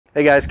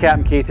Hey guys,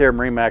 Captain Keith here,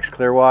 MarineMax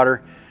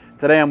Clearwater.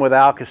 Today I'm with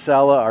Al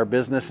Casella, our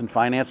business and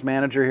finance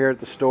manager here at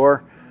the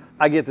store.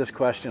 I get this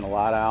question a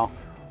lot, Al.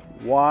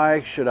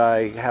 Why should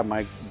I have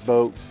my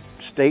boat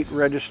state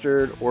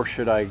registered or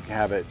should I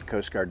have it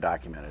Coast Guard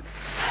documented?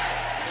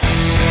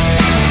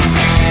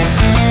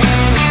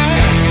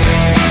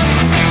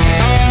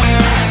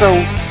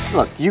 So,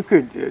 look, you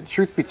could,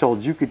 truth be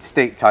told, you could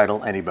state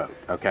title any boat,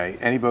 okay?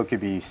 Any boat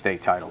could be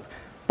state titled.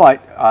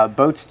 But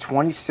boats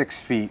 26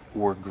 feet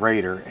or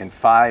greater and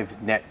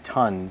 5 net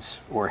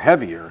tons or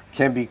heavier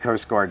can be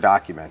Coast Guard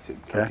documented,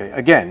 okay?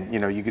 Again, you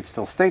know, you could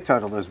still state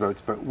title those boats,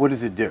 but what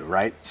does it do,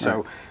 right?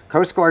 So,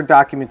 Coast Guard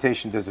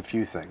documentation does a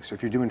few things. So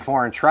if you're doing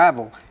foreign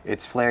travel,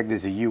 it's flagged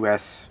as a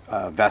U.S.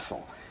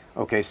 Vessel.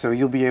 Okay, so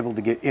you'll be able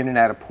to get in and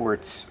out of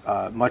ports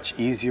much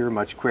easier,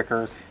 much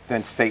quicker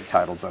than state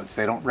titled boats.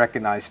 They don't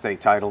recognize state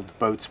titled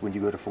boats when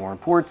you go to foreign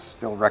ports.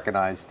 They'll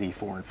recognize the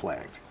foreign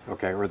flagged,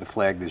 okay, or the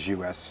flagged as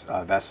U.S.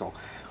 Vessel.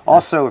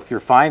 Also, if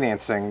you're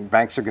financing,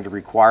 banks are going to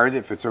require it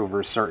if it's over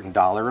a certain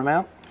dollar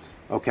amount.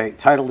 Okay,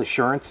 title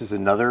assurance is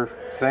another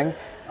thing.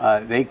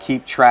 They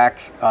keep track,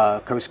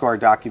 Coast Guard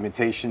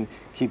documentation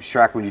keeps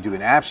track when you do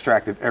an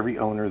abstract of every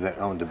owner that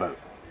owned a boat.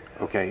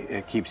 Okay,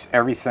 it keeps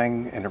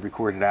everything in a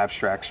recorded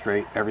abstract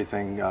straight,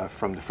 everything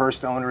from the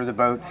first owner of the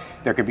boat.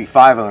 There could be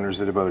 5 owners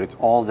of the boat. It's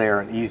all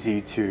there and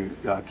easy to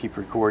keep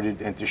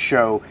recorded and to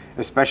show,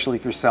 especially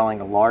if you're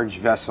selling a large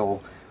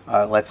vessel,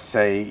 let's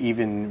say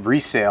even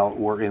resale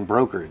or in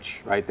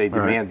brokerage, right? They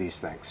demand these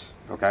things,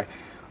 okay?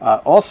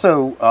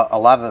 Also, a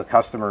lot of the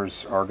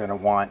customers are going to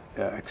want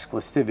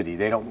exclusivity.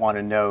 They don't want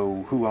to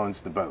know who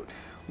owns the boat.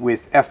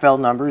 With FL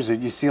numbers,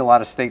 you see a lot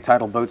of state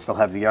title boats, they'll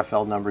have the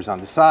FL numbers on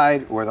the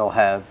side, or they'll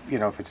have, you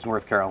know, if it's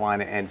North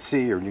Carolina,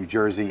 NC, or New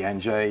Jersey,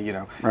 NJ, you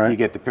know, you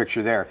get the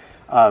picture there.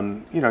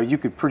 You know, you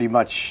could pretty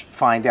much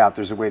find out,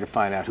 there's a way to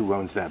find out who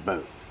owns that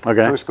boat.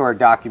 Okay. Coast Guard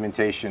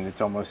documentation, it's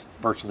almost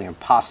virtually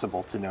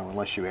impossible to know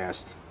unless you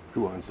asked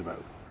who owns the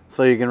boat.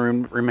 So you can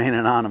remain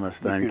anonymous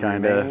then,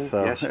 kind of.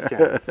 So. Yes, you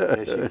can.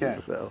 Yes, you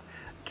can. So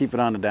keep it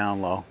on the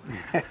down low.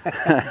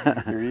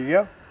 Here you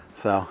go.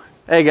 So.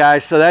 Hey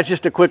guys, so that's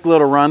just a quick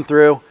little run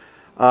through.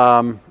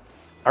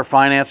 Our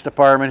finance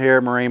department here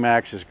at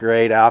MarineMax is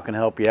great. Al can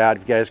help you out.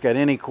 If you guys got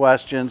any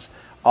questions,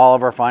 all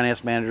of our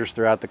finance managers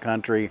throughout the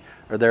country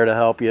are there to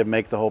help you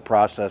make the whole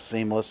process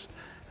seamless.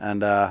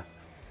 And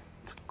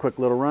it's a quick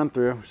little run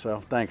through.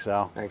 So thanks,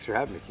 Al. Thanks for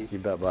having me, Keith. You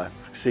bet, bye.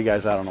 See you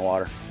guys out on the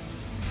water.